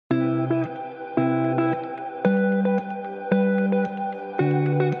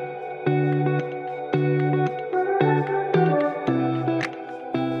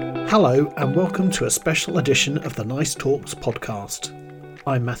Hello and welcome to a special edition of the NICE Talks podcast.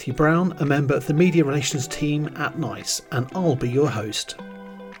 I'm Matthew Brown, a member of the media relations team at NICE, and I'll be your host.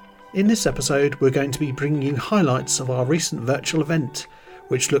 In this episode, we're going to be bringing you highlights of our recent virtual event,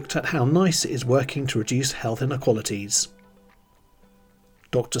 which looked at how NICE is working to reduce health inequalities.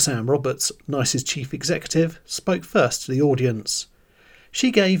 Dr. Sam Roberts, NICE's chief executive, spoke first to the audience.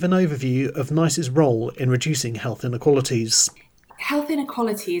 She gave an overview of NICE's role in reducing health inequalities. Health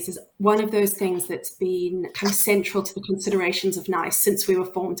inequalities is one of those things that's been kind of central to the considerations of NICE since we were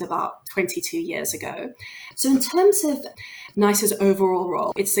formed about 22 years ago. So in terms of NICE's overall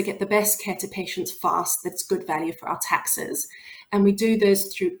role, it's to get the best care to patients fast that's good value for our taxes. And we do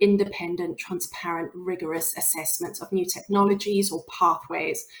this through independent, transparent, rigorous assessments of new technologies or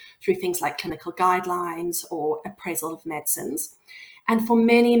pathways through things like clinical guidelines or appraisal of medicines. And for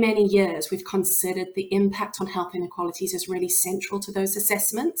many, many years, we've considered the impact on health inequalities as really central to those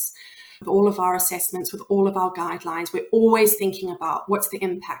assessments. With all of our assessments, with all of our guidelines, we're always thinking about what's the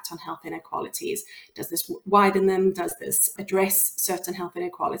impact on health inequalities. Does this widen them? Does this address certain health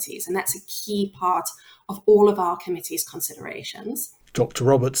inequalities? And that's a key part of all of our committee's considerations. Dr.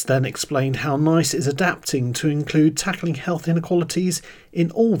 Roberts then explained how NICE is adapting to include tackling health inequalities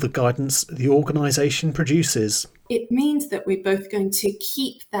in all the guidance the organisation produces. It means that we're both going to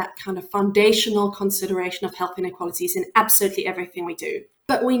keep that kind of foundational consideration of health inequalities in absolutely everything we do.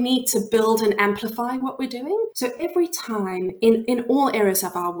 But we need to build and amplify what we're doing. So every time in all areas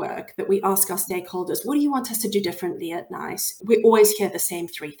of our work that we ask our stakeholders, what do you want us to do differently at NICE? We always hear the same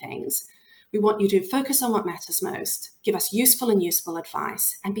three things. We want you to focus on what matters most, give us useful and useful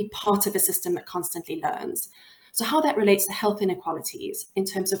advice, and be part of a system that constantly learns. So how that relates to health inequalities in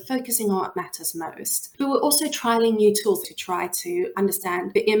terms of focusing on what matters most. But we're also trialing new tools to try to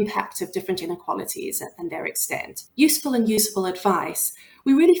understand the impact of different inequalities and their extent. Useful and useful advice.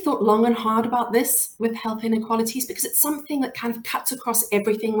 We really thought long and hard about this with health inequalities because it's something that kind of cuts across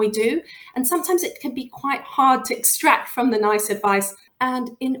everything we do. And sometimes it can be quite hard to extract from the NICE advice.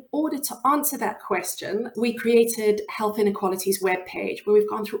 And in order to answer that question, we created Health Inequalities webpage where we've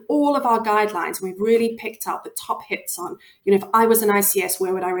gone through all of our guidelines. We've really picked out the top hits on, if I was an ICS,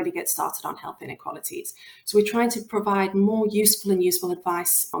 where would I really get started on health inequalities? So we're trying to provide more useful and useful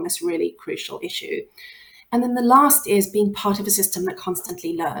advice on this really crucial issue. And then the last is being part of a system that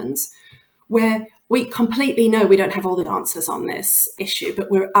constantly learns, where we completely know we don't have all the answers on this issue, but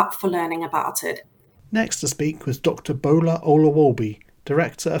we're up for learning about it. Next to speak was Dr. Bola Olawolbi,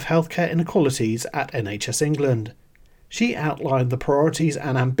 Director of Healthcare Inequalities at NHS England. She outlined the priorities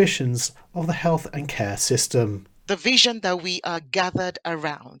and ambitions of the health and care system. The vision that we are gathered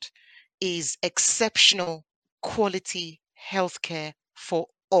around is exceptional quality healthcare for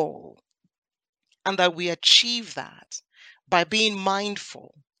all. And that we achieve that by being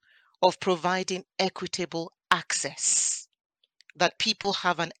mindful of providing equitable access, that people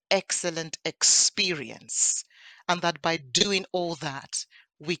have an excellent experience, and that by doing all that,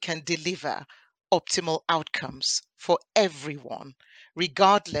 we can deliver optimal outcomes for everyone,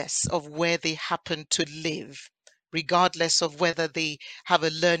 regardless of where they happen to live, regardless of whether they have a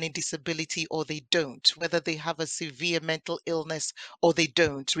learning disability or they don't, whether they have a severe mental illness or they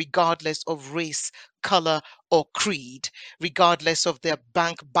don't, regardless of race, color, or creed, regardless of their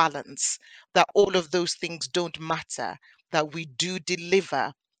bank balance, that all of those things don't matter, that we do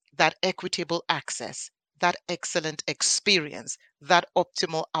deliver that equitable access, that excellent experience, that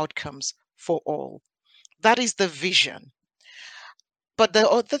optimal outcomes for all. That is the vision. But the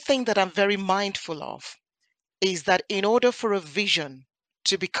other thing that I'm very mindful of is that in order for a vision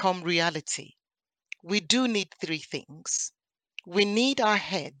to become reality, we do need three things. We need our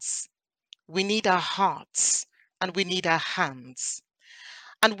heads, we need our hearts, and we need our hands.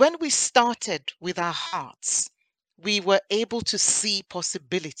 And when we started with our hearts, we were able to see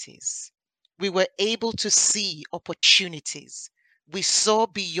possibilities. We were able to see opportunities. We saw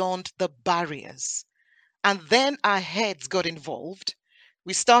beyond the barriers. And then our heads got involved.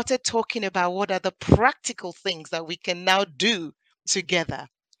 We started talking about what are the practical things that we can now do together.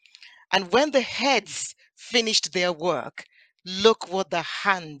 And when the heads finished their work, look what the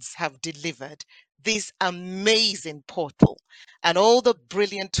hands have delivered. This amazing portal and all the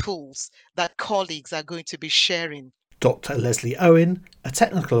brilliant tools that colleagues are going to be sharing. Dr. Leslie Owen, a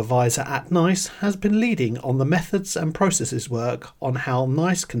technical advisor at NICE, has been leading on the methods and processes work on how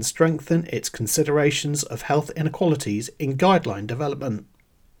NICE can strengthen its considerations of health inequalities in guideline development.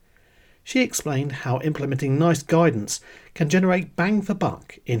 She explained how implementing NICE guidance can generate bang for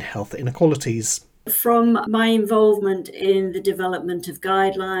buck in health inequalities. From my involvement in the development of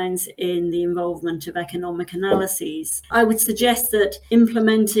guidelines, in the involvement of economic analyses, I would suggest that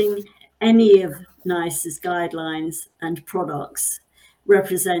implementing any of NICE's guidelines and products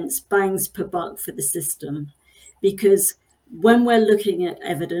represents bangs per buck for the system, because when we're looking at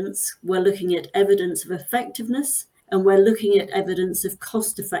evidence, we're looking at evidence of effectiveness and we're looking at evidence of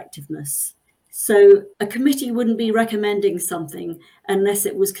cost effectiveness. So a committee wouldn't be recommending something unless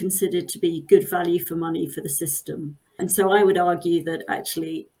it was considered to be good value for money for the system. And so I would argue that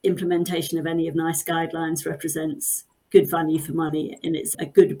actually implementation of any of NICE guidelines represents good value for money, and it's a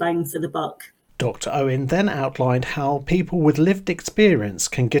good bang for the buck. Dr. Owen then outlined how people with lived experience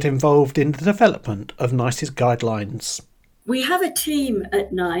can get involved in the development of NICE's guidelines. We have a team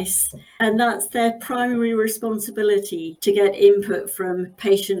at NICE, and that's their primary responsibility to get input from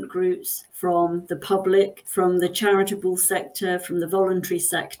patient groups, from the public, from the charitable sector, from the voluntary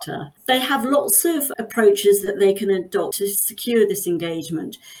sector. They have lots of approaches that they can adopt to secure this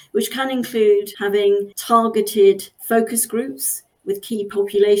engagement, which can include having targeted focus groups with key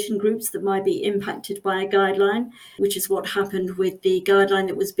population groups that might be impacted by a guideline, which is what happened with the guideline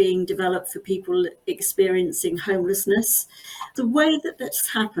that was being developed for people experiencing homelessness. The way that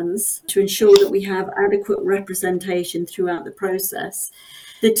this happens to ensure that we have adequate representation throughout the process,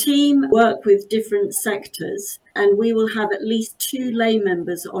 the team work with different sectors, and we will have at least 2 lay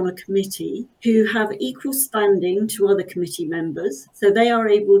members on a committee who have equal standing to other committee members. So they are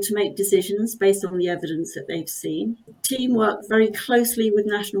able to make decisions based on the evidence that they've seen. The team work very closely with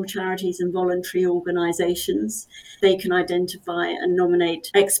national charities and voluntary organisations. They can identify and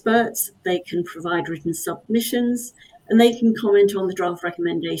nominate experts. They can provide written submissions, and they can comment on the draft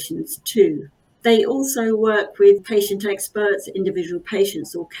recommendations too. They also work with patient experts, individual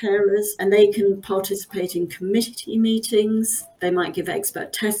patients or carers, and they can participate in committee meetings. They might give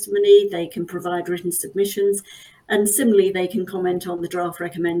expert testimony, they can provide written submissions, and similarly, they can comment on the draft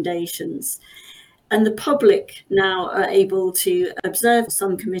recommendations. And the public now are able to observe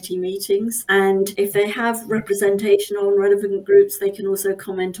some committee meetings. And if they have representation on relevant groups, they can also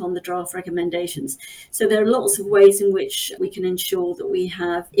comment on the draft recommendations. So there are lots of ways in which we can ensure that we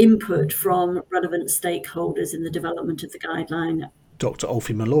have input from relevant stakeholders in the development of the guideline. Dr.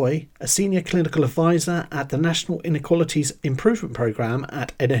 Alfie Malloy, a senior clinical advisor at the National Inequalities Improvement Programme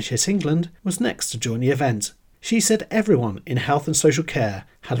at NHS England, was next to join the event. She said everyone in health and social care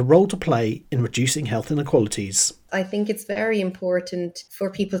had a role to play in reducing health inequalities. I think it's very important for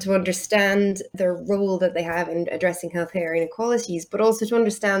people to understand their role that they have in addressing healthcare inequalities, but also to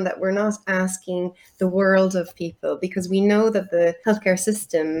understand that we're not asking the world of people, because we know that the healthcare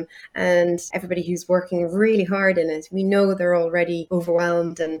system and everybody who's working really hard in it, we know they're already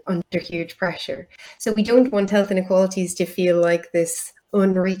overwhelmed and under huge pressure. So we don't want health inequalities to feel like this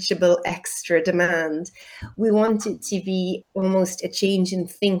unreachable extra demand. We want it to be almost a change in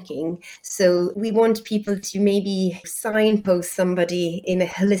thinking. So we want people to maybe signpost somebody in a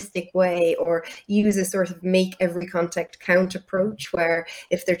holistic way, or use a sort of make every contact count approach, where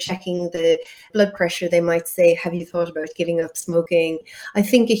if they're checking the blood pressure, they might say, have you thought about giving up smoking? I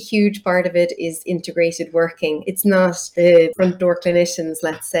think a huge part of it is integrated working. It's not the front door clinicians,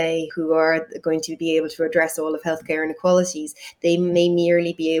 let's say, who are going to be able to address all of healthcare inequalities. They may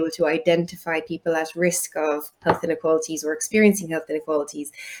merely be able to identify people at risk of health inequalities or experiencing health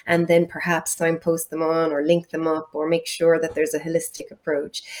inequalities, and then perhaps signpost them on or link them up or make sure that there's a holistic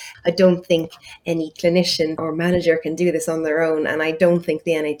approach. I don't think any clinician or manager can do this on their own, and I don't think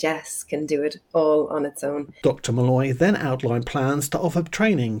the NHS can do it all on its own. Dr. Malloy then outlined plans to offer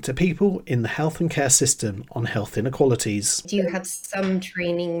training to people in the health and care system on health inequalities. Do you have some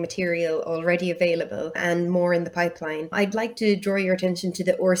training material already available and more in the pipeline? I'd like to draw your attention to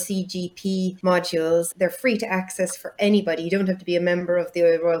the RCGP modules. They're free to access for anybody. You don't have to be a member of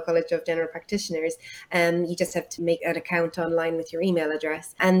the Royal College of General Practitioners. You just have to make an account online with your email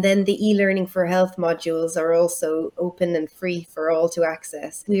address. And then the e-learning for health modules are also open and free for all to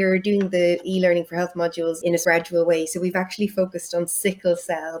access. We're doing the e-learning for health modules in a gradual way. So we've actually focused on sickle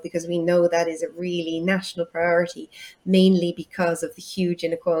cell because we know that is a really national priority, mainly because of the huge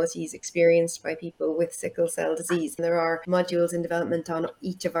inequalities experienced by people with sickle cell disease. And there are modules in development on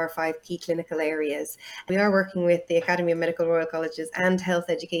each of our 5 key clinical areas. We are working with the Academy of Medical Royal Colleges and Health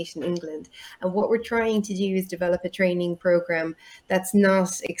Education England. And what we're trying to do is develop a training program that's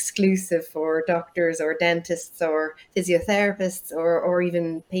not exclusive for doctors or dentists or physiotherapists or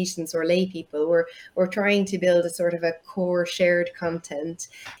even patients or lay people. We're trying to build a sort of a core shared content,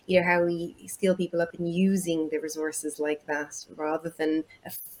 how we skill people up in using the resources like that rather than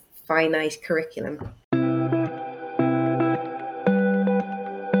a finite curriculum.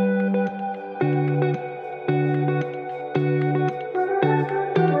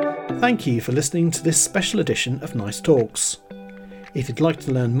 Thank you for listening to this special edition of NICE Talks. If you'd like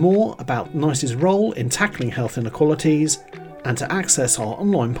to learn more about NICE's role in tackling health inequalities and to access our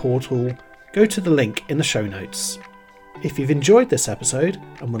online portal, go to the link in the show notes. If you've enjoyed this episode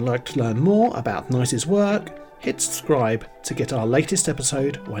and would like to learn more about NICE's work, hit subscribe to get our latest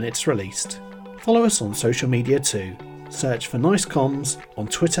episode when it's released. Follow us on social media too. Search for NICE Comms on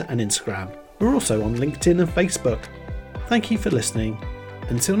Twitter and Instagram. We're also on LinkedIn and Facebook. Thank you for listening.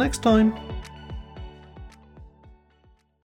 Until next time.